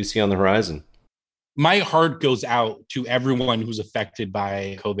 And what do you see on the horizon? My heart goes out to everyone who's affected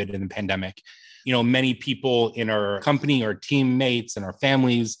by COVID and the pandemic. Many people in our company, our teammates, and our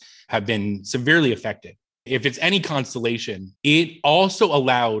families have been severely affected. If it's any consolation, it also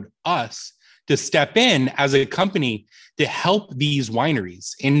allowed us to step in as a company to help these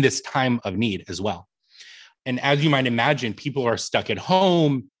wineries in this time of need as well. And as you might imagine, people are stuck at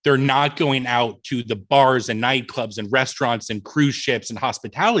home. They're not going out to the bars and nightclubs and restaurants and cruise ships and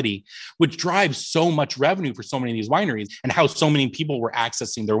hospitality, which drives so much revenue for so many of these wineries, and how so many people were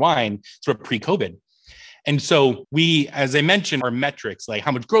accessing their wine sort of pre-COVID. And so we, as I mentioned, our metrics, like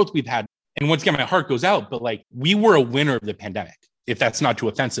how much growth we've had. And once again, my heart goes out, but we were a winner of the pandemic, if that's not too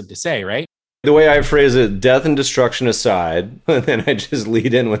offensive to say, right? The way I phrase it, death and destruction aside, and then I just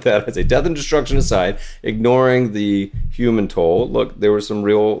lead in with that. I say death and destruction aside, ignoring the human toll. Look, there were some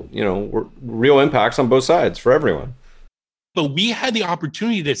real impacts on both sides for everyone. But we had the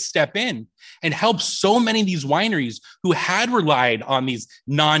opportunity to step in and help so many of these wineries who had relied on these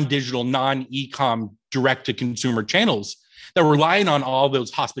non-digital, non-e-com, direct-to-consumer channels that were relying on all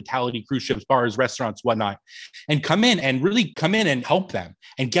those hospitality, cruise ships, bars, restaurants, whatnot, and come in and help them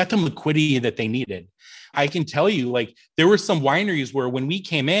and get them liquidity that they needed. I can tell you, there were some wineries where when we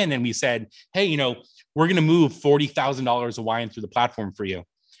came in and we said, hey, we're going to move $40,000 of wine through the platform for you.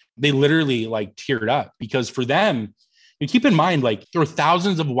 They literally teared up, because for them, you keep in mind, there are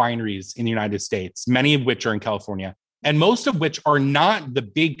thousands of wineries in the United States, many of which are in California, and most of which are not the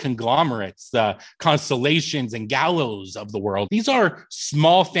big conglomerates, the Constellations and Gallows of the world. These are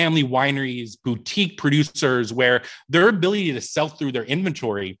small family wineries, boutique producers, where their ability to sell through their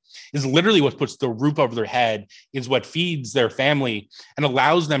inventory is literally what puts the roof over their head, is what feeds their family and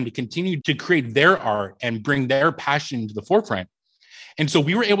allows them to continue to create their art and bring their passion to the forefront. And so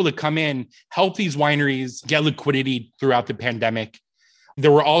we were able to come in, help these wineries get liquidity throughout the pandemic.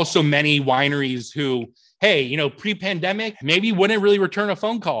 There were also many wineries who, hey, pre-pandemic, maybe wouldn't really return a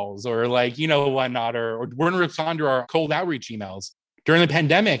phone calls or whatnot, or wouldn't respond to our cold outreach emails. During the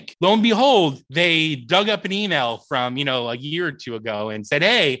pandemic, lo and behold, they dug up an email from, a year or two ago and said,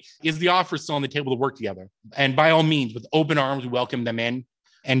 hey, is the offer still on the table to work together? And by all means, with open arms, we welcomed them in.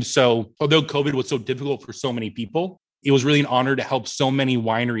 And so, although COVID was so difficult for so many people, it was really an honor to help so many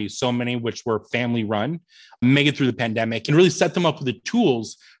wineries, so many of which were family run, make it through the pandemic and really set them up with the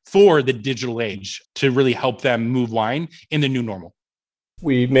tools for the digital age to really help them move wine in the new normal.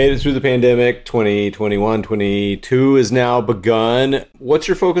 We made it through the pandemic. 2021, 22 is now begun. What's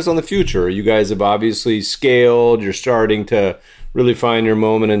your focus on the future? You guys have obviously scaled. You're starting to really find your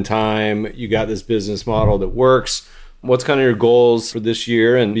moment in time. You got this business model that works. What's kind of your goals for this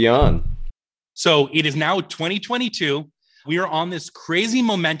year and beyond? So it is now 2022. We are on this crazy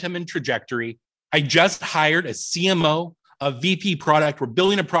momentum and trajectory. I just hired a CMO, a VP product. We're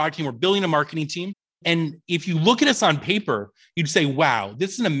building a product team. We're building a marketing team. And if you look at us on paper, you'd say, wow,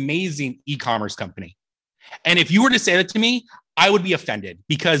 this is an amazing e-commerce company. And if you were to say that to me, I would be offended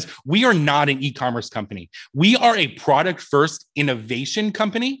because we are not an e-commerce company. We are a product first innovation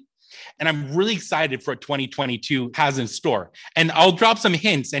company. And I'm really excited for what 2022 has in store. And I'll drop some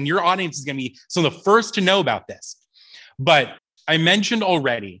hints, and your audience is going to be some of the first to know about this. But I mentioned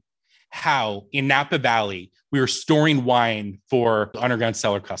already how in Napa Valley, we are storing wine for Underground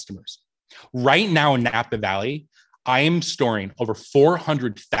Cellar customers. Right now in Napa Valley, I am storing over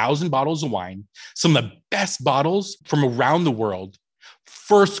 400,000 bottles of wine, some of the best bottles from around the world.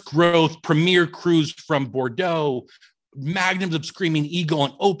 First Growth, Premier Cruise from Bordeaux, Magnums of Screaming Eagle,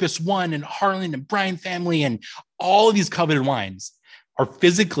 and Opus One, and Harlan and Bryan family, and all of these coveted wines are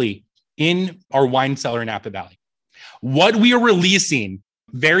physically in our wine cellar in Napa Valley. What we are releasing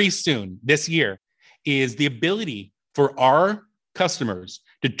very soon this year is the ability for our customers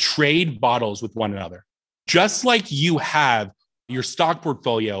to trade bottles with one another. Just like you have your stock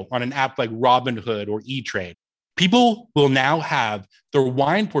portfolio on an app like Robinhood or E-Trade, people will now have their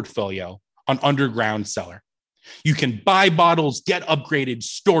wine portfolio on Underground Cellar. You can buy bottles, get upgraded,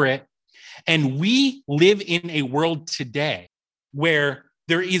 store it. And we live in a world today where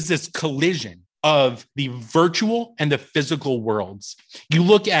there is this collision of the virtual and the physical worlds. You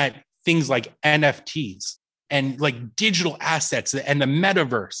look at things like NFTs and like digital assets and the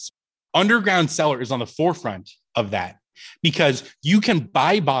metaverse. Underground Cellar is on the forefront of that because you can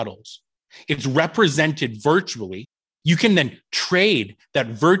buy bottles. It's represented virtually. You can then trade that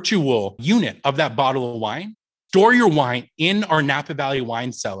virtual unit of that bottle of wine, store your wine in our Napa Valley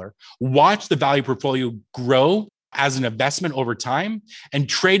wine cellar, watch the value portfolio grow as an investment over time, and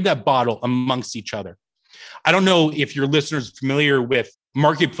trade that bottle amongst each other. I don't know if your listeners are familiar with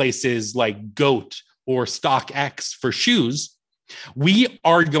marketplaces like GOAT or StockX for shoes. We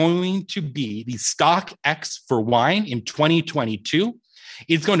are going to be the StockX for wine in 2022.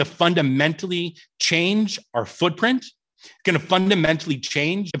 It's going to fundamentally change our footprint. It's going to fundamentally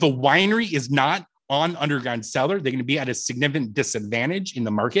change. If a winery is not on Underground Cellar, they're going to be at a significant disadvantage in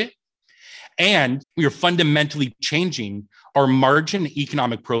the market. And we are fundamentally changing our margin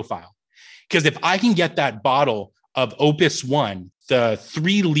economic profile. Because if I can get that bottle of Opus One, the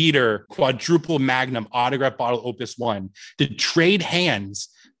 3-liter quadruple magnum autograph bottle Opus One, to trade hands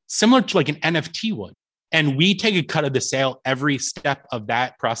similar to like an NFT would, and we take a cut of the sale every step of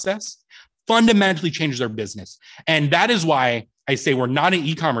that process, fundamentally changes our business. And that is why I say we're not an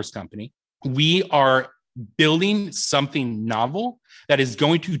e-commerce company. We are building something novel that is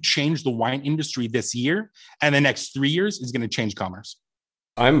going to change the wine industry this year, and the next 3 years is going to change commerce.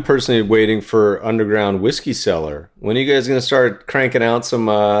 I'm personally waiting for Underground Whiskey Cellar. When are you guys going to start cranking out some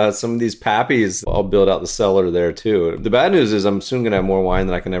of these pappies? I'll build out the cellar there too. The bad news is I'm soon going to have more wine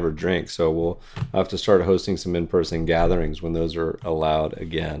than I can ever drink, so we'll have to start hosting some in-person gatherings when those are allowed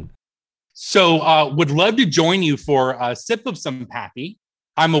again. So would love to join you for a sip of some pappy.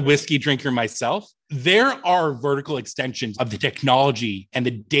 I'm a whiskey drinker myself. There are vertical extensions of the technology and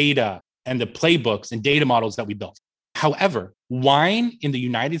the data and the playbooks and data models that we built. However, wine in the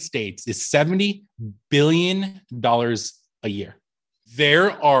United States is $70 billion a year.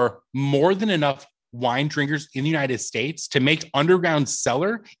 There are more than enough wine drinkers in the United States to make Underground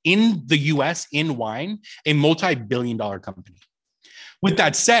Cellar in the US in wine a multi-billion-dollar company. With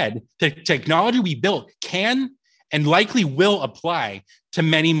that said, the technology we built can and likely will apply to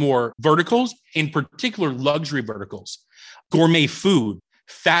many more verticals, in particular luxury verticals, gourmet food,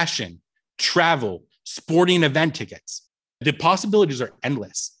 fashion, travel, sporting event tickets. The possibilities are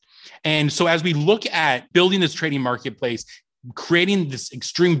endless. And so as we look at building this trading marketplace, creating this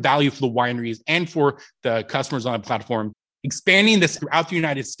extreme value for the wineries and for the customers on the platform, expanding this throughout the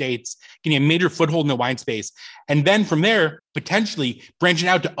United States, getting a major foothold in the wine space, and then from there, potentially branching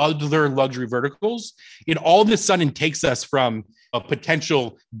out to other luxury verticals, it all of a sudden takes us from a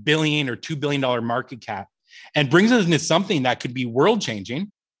potential billion or $2 billion market cap and brings us into something that could be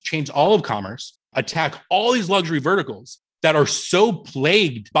world-changing, change all of commerce, attack all these luxury verticals that are so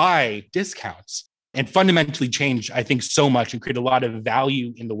plagued by discounts, and fundamentally change, I think, so much and create a lot of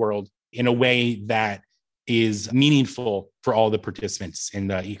value in the world in a way that is meaningful for all the participants in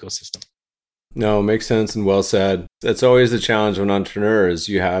the ecosystem. No, makes sense and well said. That's always the challenge of an entrepreneur is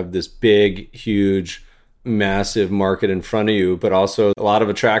you have this big, huge massive market in front of you, but also a lot of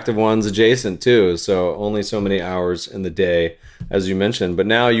attractive ones adjacent too. So only so many hours in the day, as you mentioned. But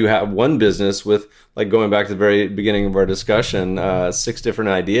now you have one business with, like going back to the very beginning of our discussion, 6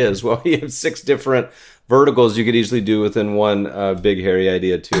 different ideas. Well, you have 6 different verticals you could easily do within one big, hairy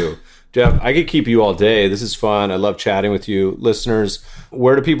idea too. Jeff, I could keep you all day. This is fun. I love chatting with you. Listeners,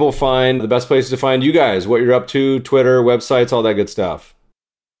 where do people find the best places to find you guys? What you're up to, Twitter, websites, all that good stuff.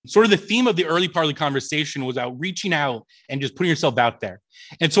 Sort of the theme of the early part of the conversation was about reaching out and just putting yourself out there.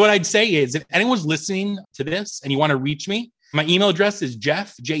 And so what I'd say is, if anyone's listening to this and you want to reach me, my email address is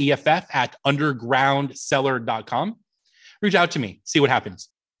Jeff, Jeff, at undergroundcellar.com. Reach out to me, see what happens.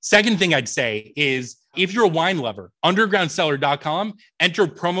 Second thing I'd say is, if you're a wine lover, undergroundcellar.com, enter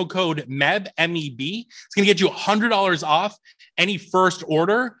promo code MEB, M-E-B. It's going to get you $100 off any first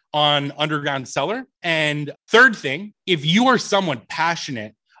order on Underground Cellar. And third thing, if you are someone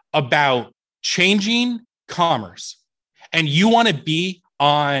passionate about changing commerce and you want to be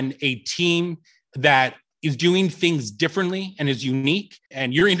on a team that is doing things differently and is unique,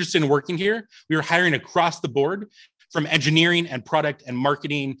 and you're interested in working here, we are hiring across the board from engineering and product and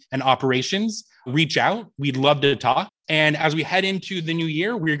marketing and operations. Reach out. We'd love to talk. And as we head into the new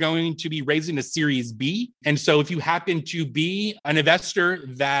year, we're going to be raising a Series B. And so if you happen to be an investor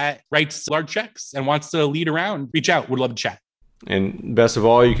that writes large checks and wants to lead around, reach out. We'd love to chat. And best of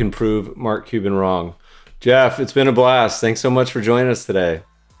all, you can prove Mark Cuban wrong. Jeff, it's been a blast. Thanks so much for joining us today.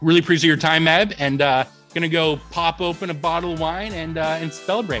 Really appreciate your time, Meb. And going to go pop open a bottle of wine and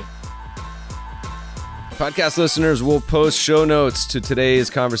celebrate. Podcast listeners will post show notes to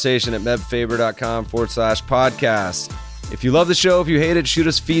today's conversation at mebfaber.com/podcast. If you love the show, if you hate it, shoot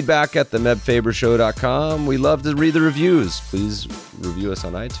us feedback at themebfabershow.com. We love to read the reviews. Please review us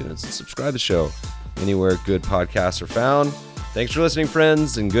on iTunes and subscribe to the show anywhere good podcasts are found. Thanks for listening,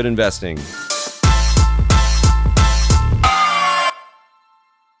 friends, and good investing.